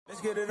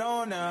Let's get it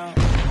on now.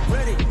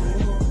 Ready?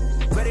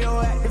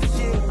 Radioactive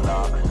shit.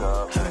 Locks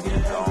up,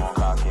 don't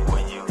cock it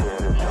when you hear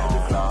the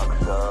song.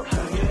 Locks up,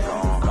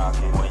 don't cock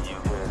it when you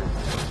hear the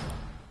song.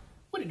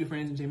 What it do,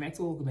 friends? I'm J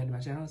Maxwell. Welcome back to my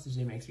channel. This is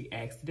J Max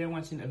Reacts. Today I'm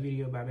watching a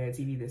video by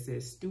MadTv that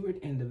says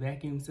Stuart and the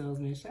Vacuum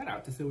Salesman. Shout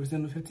out to Silver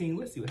 15.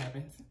 Let's see what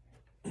happens.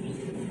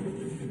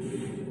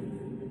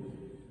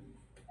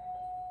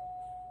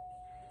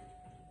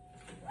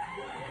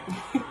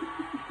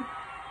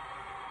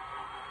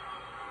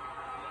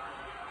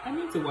 I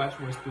need to watch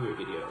more Stuart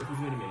videos. It's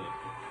been a minute.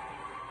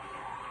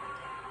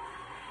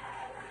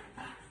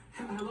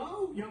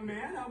 Hello, young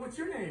man. What's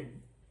your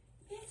name?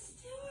 It's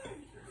Stuart.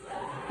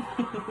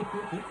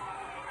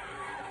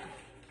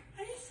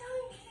 Are you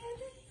selling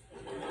candy?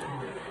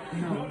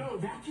 No,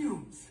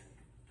 vacuums.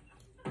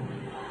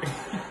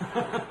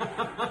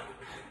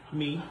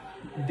 Me.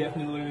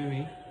 Definitely literally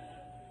me.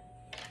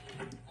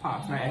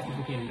 Pops, not asking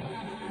for candy though.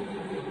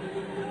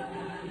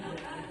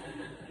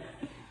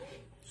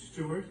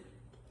 Stuart,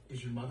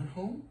 is your mother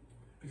home?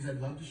 Because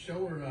I'd love to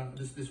show her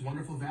this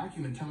wonderful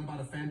vacuum and tell her about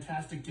a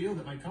fantastic deal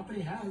that my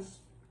company has.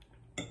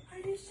 Are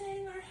you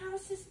saying our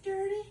house is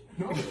dirty?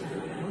 No. Because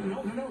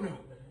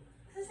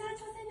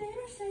that's what the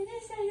neighbors say. They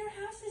say your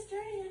house is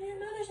dirty and your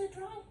mother's a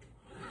drunk.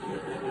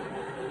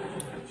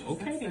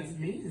 Okay. That's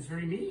mean. It's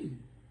very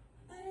mean.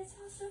 But it's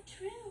also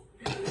true.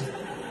 Do you want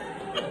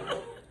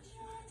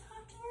to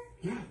talk to her?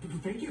 Yeah,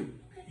 thank you.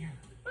 Yeah.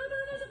 Mama,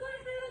 there's a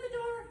black man at the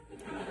door.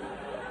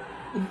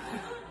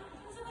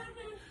 There's a black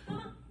man.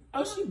 Mama.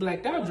 Oh, she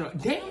blacked out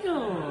drunk.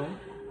 Damn.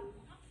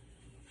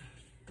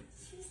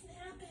 She's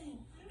napping.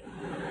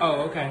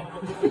 Oh, okay.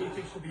 What do you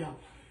think she'll be up?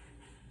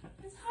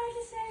 It's hard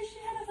to say. She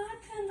had a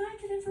vodka and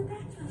Vicodin for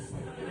breakfast.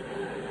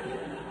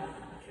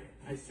 Okay,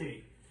 I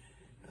see.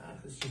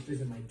 This just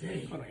isn't my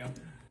day. Hold on, y'all.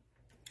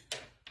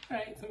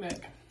 Alright, so I'm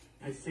back.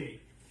 I see.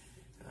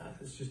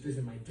 This just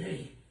isn't my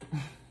day.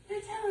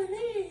 You're telling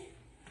me.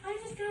 I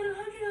just got a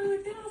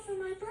 $100 bill for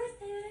my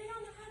birthday and I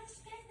don't know how to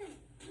spend it.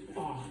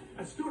 Oh,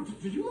 Stuart,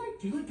 do you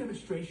like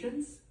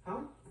demonstrations?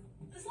 Huh?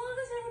 As long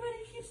as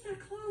everybody keeps their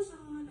clothes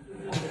on.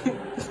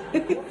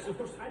 Of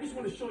course, I just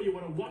want to show you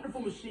what a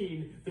wonderful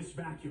machine this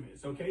vacuum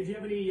is, okay? Do you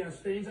have any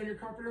stains on your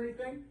carpet or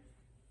anything?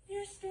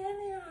 You're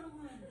standing on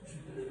one.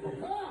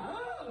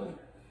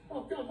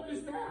 Oh, God, what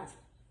is that?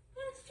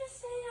 Let's just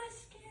say I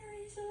scare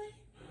easily.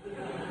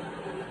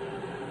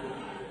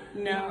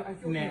 No, I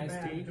feel kind of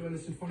bad nasty. doing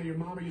this in front of your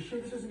mom. Are you sure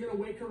this isn't going to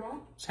wake her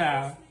up?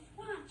 Child.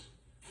 Watch.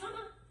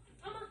 Mama,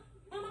 mama,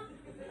 mama,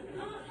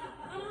 mama,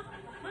 mama,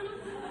 mama,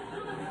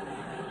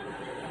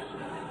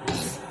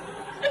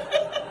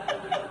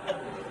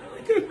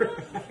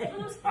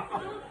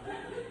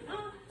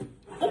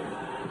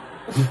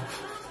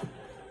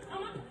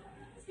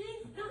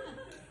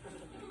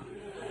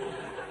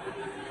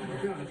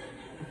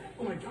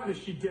 Oh my God, is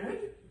she dead?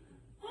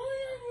 only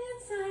on the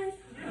inside.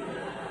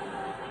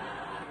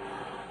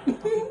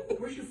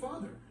 Where's your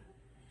father?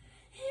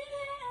 He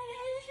met an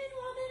Asian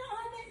woman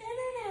on the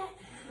internet.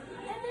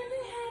 And then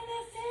they had an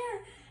affair.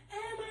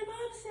 And my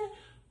mom said,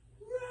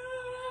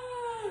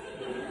 run!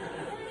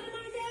 And then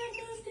my dad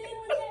moved in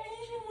with the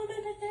Asian woman,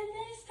 but then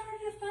they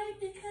started a fight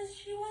because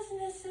she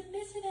wasn't as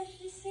submissive as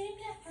she seemed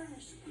at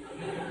first.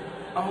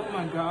 Oh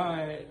my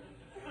God.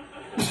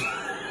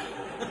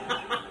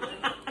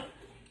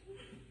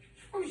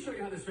 Let me show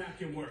you how this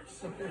vacuum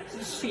works.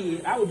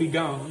 Shit, I would be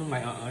gone. I'm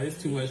like, it's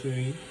too much for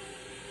me.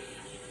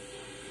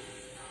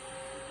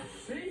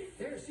 See?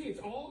 There, see, it's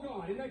all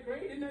gone. Isn't that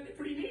great? Isn't that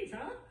pretty neat,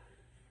 huh?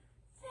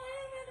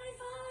 Then when my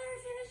father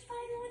finished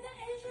fighting with the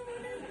Asian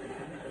woman,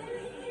 then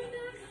he came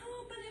back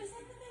home, but it was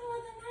in the middle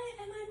of the night,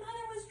 and my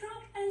mother was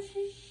drunk, and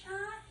she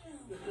shot him.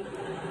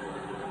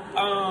 And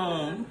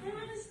I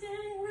was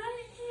standing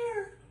right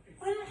here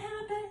when it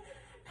happened,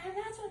 and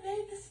that's what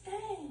made the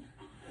stain.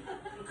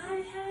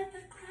 I had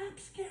the crap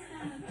scared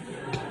out of me.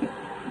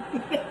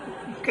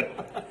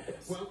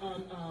 Well,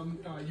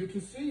 you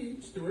can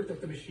see, Stuart,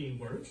 that the machine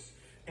works,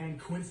 and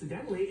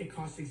coincidentally, it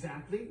costs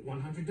exactly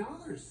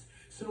 $100.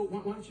 So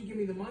why don't you give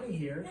me the money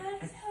here?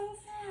 That's so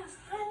fast.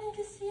 I need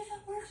to see if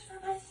it works for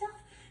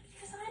myself,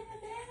 because I'm the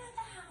man of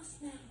the house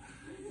now.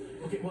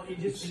 Okay, well, you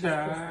just press this button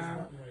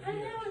right I know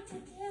here. what to do.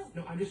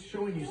 No, I'm just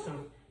showing you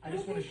some. I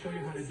just want to show you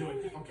how to do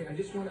it. Okay, I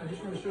just want to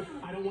show.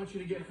 I don't want you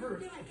to get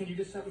hurt. Can you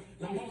just have?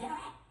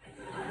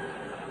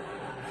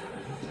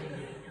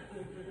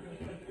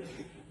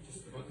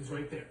 Just the button's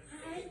right there.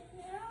 I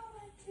know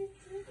what to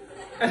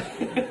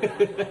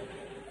do.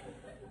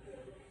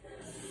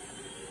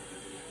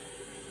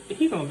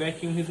 He gonna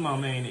vacuum his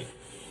mama, ain't it?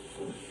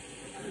 Mama,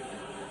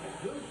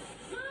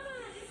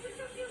 it's the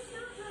cookie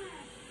snot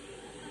rag.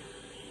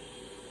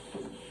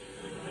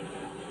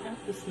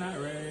 That's the snot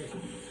rag.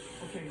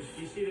 Okay,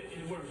 you see that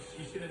it works.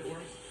 You see that it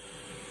works.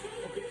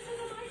 Okay. It's in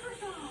the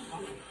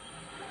microphone.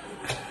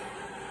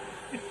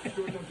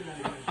 Stuart, don't do that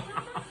again.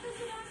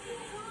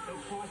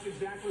 It costs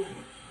exactly.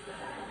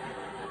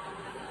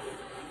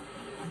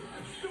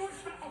 Stuart,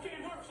 stop. Okay,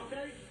 it works.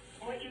 Okay.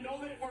 All right, you know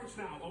that it works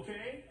now.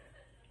 Okay.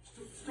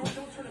 Stuart,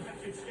 don't turn it back.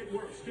 It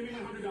works. Give me my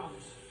 $100.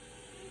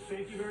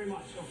 Thank you very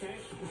much, okay?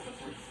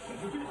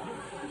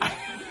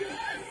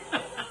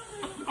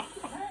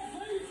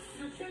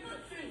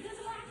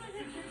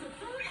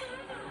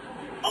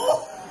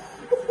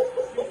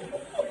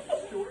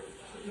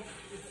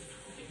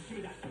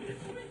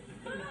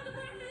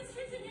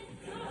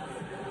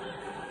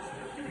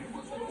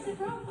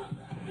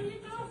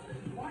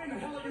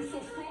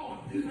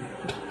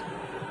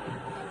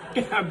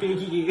 how big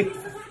he is.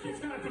 It's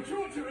got a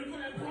pituitary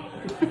gland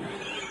problem.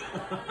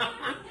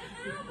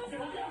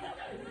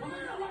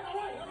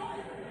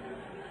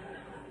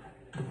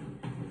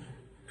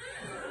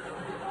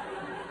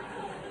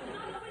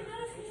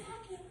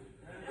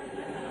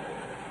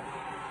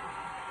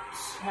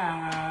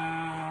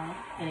 Child,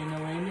 ain't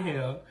no way in the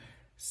hell.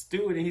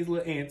 Stuart and his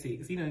little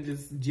antics. He done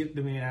just gypped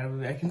the man out of a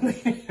vacuum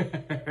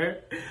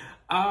cleaner.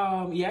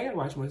 Yeah, I gotta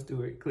watch more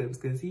Stuart clips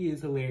because he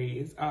is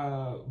hilarious.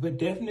 But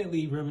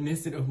definitely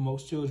reminiscent of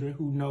most children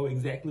who know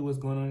exactly what's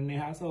going on in their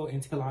household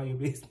and tell all your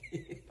business.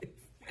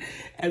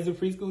 As a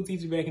preschool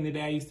teacher back in the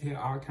day, I used to hear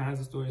all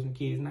kinds of stories from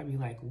kids, and I'd be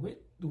like,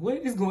 what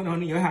is going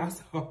on in your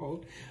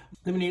household?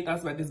 Let me know your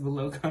thoughts about this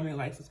below. Comment,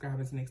 like, subscribe.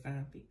 Until next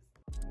time.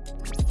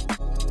 Peace.